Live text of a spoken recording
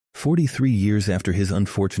43 years after his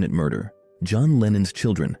unfortunate murder, John Lennon's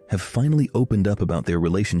children have finally opened up about their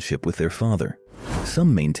relationship with their father.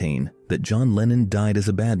 Some maintain that John Lennon died as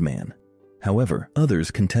a bad man. However,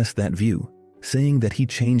 others contest that view, saying that he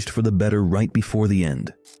changed for the better right before the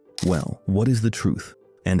end. Well, what is the truth?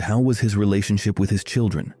 And how was his relationship with his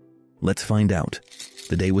children? Let's find out.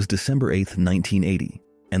 The day was December 8, 1980,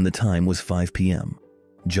 and the time was 5 p.m.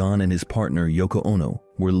 John and his partner Yoko Ono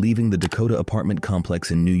were leaving the Dakota apartment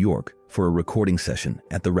complex in New York for a recording session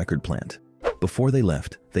at the record plant. Before they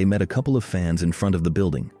left, they met a couple of fans in front of the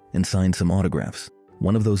building and signed some autographs.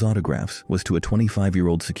 One of those autographs was to a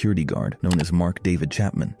 25-year-old security guard known as Mark David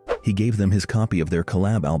Chapman. He gave them his copy of their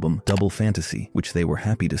collab album, Double Fantasy, which they were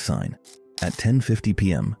happy to sign. At 10:50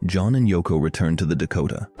 p.m., John and Yoko returned to the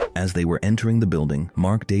Dakota. As they were entering the building,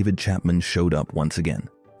 Mark David Chapman showed up once again.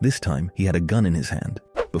 This time, he had a gun in his hand.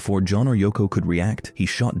 Before John or Yoko could react, he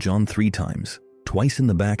shot John 3 times, twice in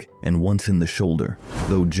the back and once in the shoulder.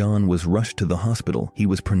 Though John was rushed to the hospital, he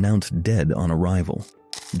was pronounced dead on arrival.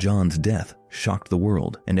 John's death shocked the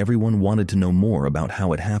world, and everyone wanted to know more about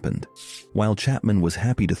how it happened. While Chapman was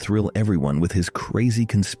happy to thrill everyone with his crazy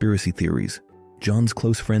conspiracy theories, John's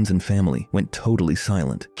close friends and family went totally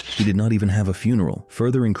silent. He did not even have a funeral,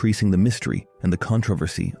 further increasing the mystery and the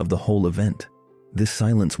controversy of the whole event. This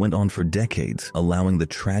silence went on for decades, allowing the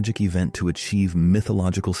tragic event to achieve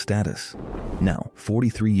mythological status. Now,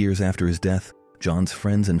 43 years after his death, John's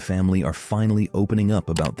friends and family are finally opening up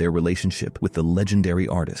about their relationship with the legendary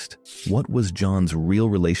artist. What was John's real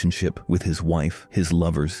relationship with his wife, his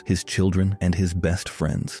lovers, his children, and his best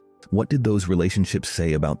friends? What did those relationships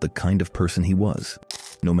say about the kind of person he was?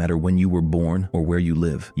 No matter when you were born or where you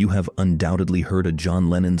live, you have undoubtedly heard a John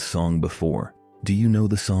Lennon song before. Do you know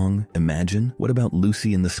the song, Imagine? What about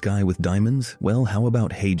Lucy in the Sky with Diamonds? Well, how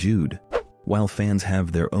about Hey Jude? While fans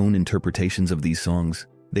have their own interpretations of these songs,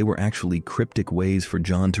 they were actually cryptic ways for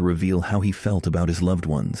John to reveal how he felt about his loved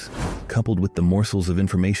ones. Coupled with the morsels of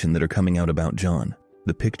information that are coming out about John,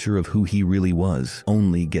 the picture of who he really was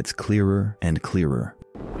only gets clearer and clearer.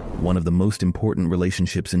 One of the most important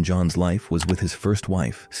relationships in John's life was with his first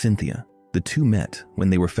wife, Cynthia. The two met when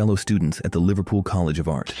they were fellow students at the Liverpool College of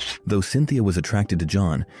Art. Though Cynthia was attracted to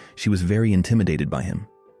John, she was very intimidated by him.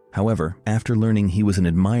 However, after learning he was an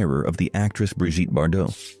admirer of the actress Brigitte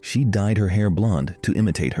Bardot, she dyed her hair blonde to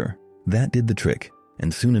imitate her. That did the trick,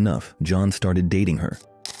 and soon enough, John started dating her.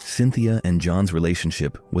 Cynthia and John's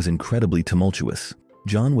relationship was incredibly tumultuous.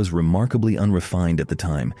 John was remarkably unrefined at the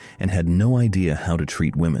time and had no idea how to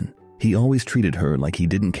treat women. He always treated her like he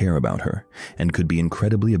didn't care about her and could be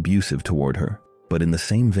incredibly abusive toward her. But in the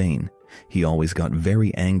same vein, he always got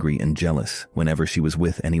very angry and jealous whenever she was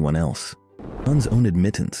with anyone else. John's own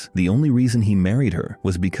admittance, the only reason he married her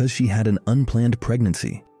was because she had an unplanned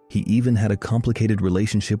pregnancy. He even had a complicated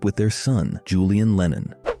relationship with their son, Julian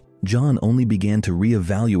Lennon. John only began to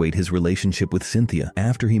reevaluate his relationship with Cynthia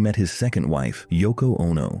after he met his second wife, Yoko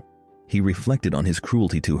Ono. He reflected on his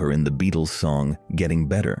cruelty to her in the Beatles' song, Getting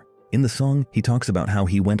Better. In the song, he talks about how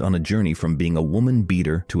he went on a journey from being a woman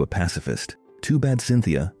beater to a pacifist. Too bad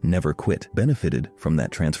Cynthia never quit, benefited from that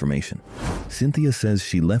transformation. Cynthia says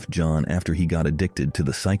she left John after he got addicted to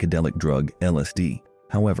the psychedelic drug LSD.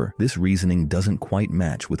 However, this reasoning doesn't quite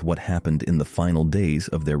match with what happened in the final days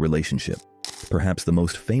of their relationship. Perhaps the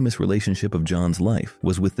most famous relationship of John's life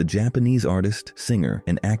was with the Japanese artist, singer,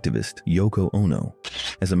 and activist Yoko Ono.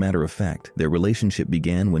 As a matter of fact, their relationship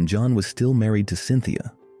began when John was still married to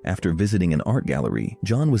Cynthia. After visiting an art gallery,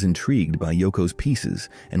 John was intrigued by Yoko's pieces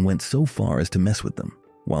and went so far as to mess with them.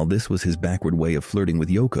 While this was his backward way of flirting with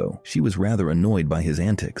Yoko, she was rather annoyed by his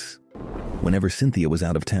antics. Whenever Cynthia was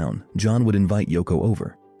out of town, John would invite Yoko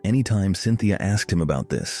over. Anytime Cynthia asked him about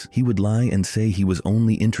this, he would lie and say he was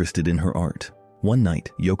only interested in her art. One night,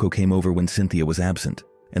 Yoko came over when Cynthia was absent,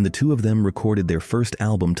 and the two of them recorded their first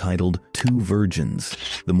album titled Two Virgins.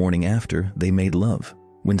 The morning after, they made love.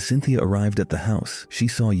 When Cynthia arrived at the house, she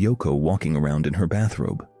saw Yoko walking around in her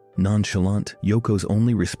bathrobe. Nonchalant, Yoko's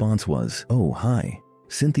only response was, "Oh, hi."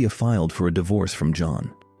 Cynthia filed for a divorce from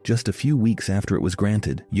John. Just a few weeks after it was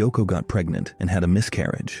granted, Yoko got pregnant and had a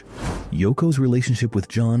miscarriage. Yoko's relationship with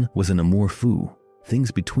John was an amour fou.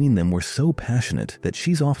 Things between them were so passionate that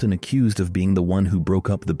she's often accused of being the one who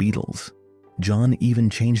broke up the Beatles. John even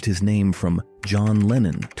changed his name from John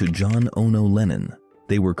Lennon to John Ono Lennon.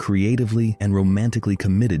 They were creatively and romantically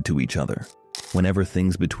committed to each other. Whenever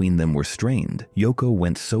things between them were strained, Yoko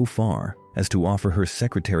went so far as to offer her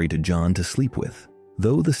secretary to John to sleep with.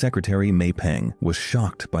 Though the secretary, May Peng, was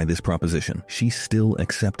shocked by this proposition, she still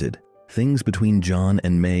accepted. Things between John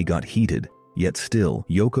and May got heated, Yet still,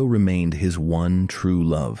 Yoko remained his one true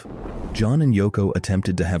love. John and Yoko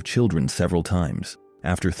attempted to have children several times.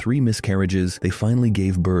 After 3 miscarriages, they finally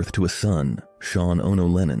gave birth to a son, John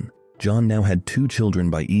Lennon. John now had 2 children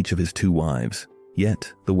by each of his 2 wives.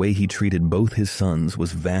 Yet, the way he treated both his sons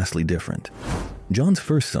was vastly different. John's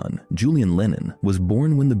first son, Julian Lennon, was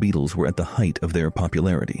born when the Beatles were at the height of their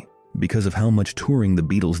popularity. Because of how much touring the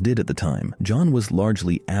Beatles did at the time, John was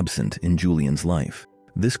largely absent in Julian's life.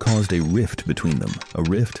 This caused a rift between them, a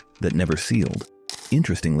rift that never sealed.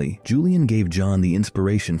 Interestingly, Julian gave John the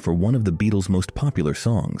inspiration for one of the Beatles' most popular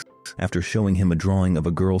songs. After showing him a drawing of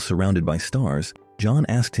a girl surrounded by stars, John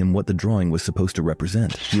asked him what the drawing was supposed to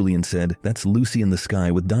represent. Julian said, "That's Lucy in the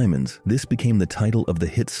Sky with Diamonds." This became the title of the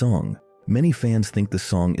hit song. Many fans think the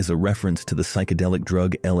song is a reference to the psychedelic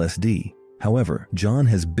drug LSD. However, John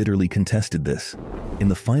has bitterly contested this. In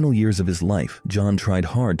the final years of his life, John tried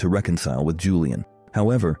hard to reconcile with Julian.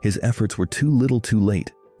 However, his efforts were too little too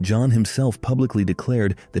late. John himself publicly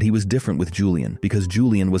declared that he was different with Julian because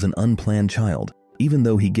Julian was an unplanned child. Even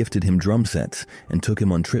though he gifted him drum sets and took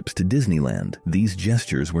him on trips to Disneyland, these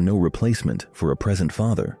gestures were no replacement for a present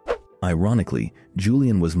father. Ironically,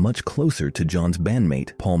 Julian was much closer to John's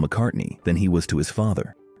bandmate, Paul McCartney, than he was to his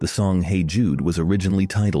father. The song Hey Jude was originally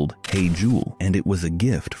titled Hey Jewel, and it was a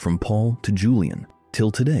gift from Paul to Julian. Till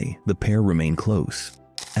today, the pair remain close.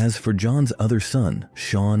 As for John's other son,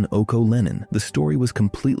 John Lennon, the story was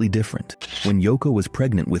completely different. When Yoko was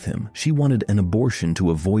pregnant with him, she wanted an abortion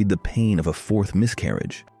to avoid the pain of a 4th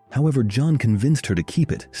miscarriage. However, John convinced her to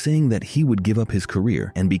keep it, saying that he would give up his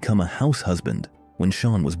career and become a house husband. When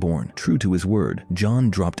Sean was born, true to his word, John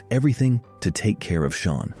dropped everything to take care of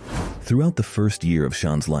Sean. Throughout the first year of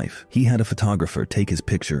Sean's life, he had a photographer take his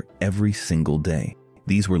picture every single day.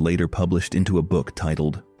 These were later published into a book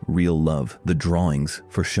titled Real Love, The Drawings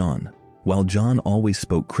for Sean. While John always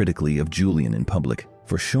spoke critically of Julian in public,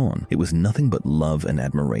 for Sean, it was nothing but love and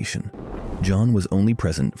admiration. John was only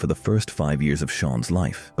present for the first 5 years of Sean's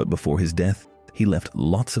life, but before his death, he left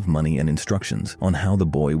lots of money and instructions on how the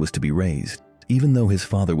boy was to be raised. Even though his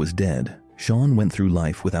father was dead, Sean went through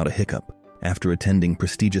life without a hiccup. After attending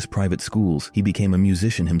prestigious private schools, he became a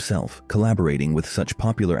musician himself, collaborating with such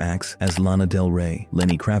popular acts as Lana Del Rey,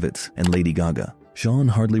 Lenny Kravitz, and Lady Gaga. Sean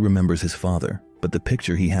hardly remembers his father, but the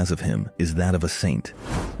picture he has of him is that of a saint.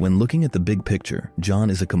 When looking at the big picture, John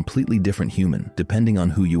is a completely different human, depending on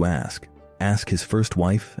who you ask. Ask his first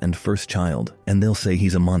wife and first child, and they'll say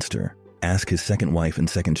he's a monster. Ask his second wife and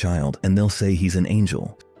second child, and they'll say he's an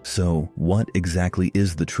angel. So, what exactly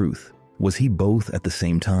is the truth? Was he both at the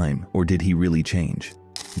same time, or did he really change?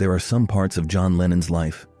 There are some parts of John Lennon's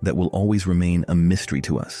life that will always remain a mystery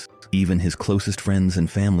to us. Even his closest friends and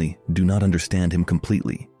family do not understand him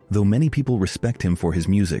completely. Though many people respect him for his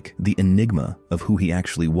music, the enigma of who he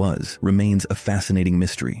actually was remains a fascinating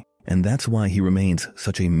mystery, and that's why he remains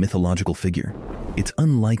such a mythological figure. It's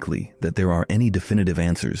unlikely that there are any definitive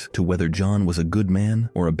answers to whether John was a good man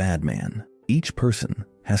or a bad man. Each person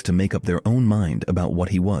has to make up their own mind about what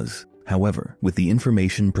he was. However, with the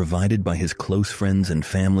information provided by his close friends and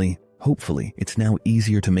family, hopefully it's now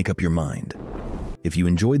easier to make up your mind. If you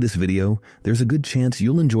enjoyed this video, there's a good chance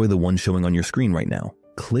you'll enjoy the one showing on your screen right now.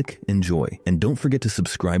 Click enjoy, and don't forget to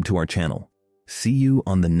subscribe to our channel. See you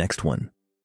on the next one.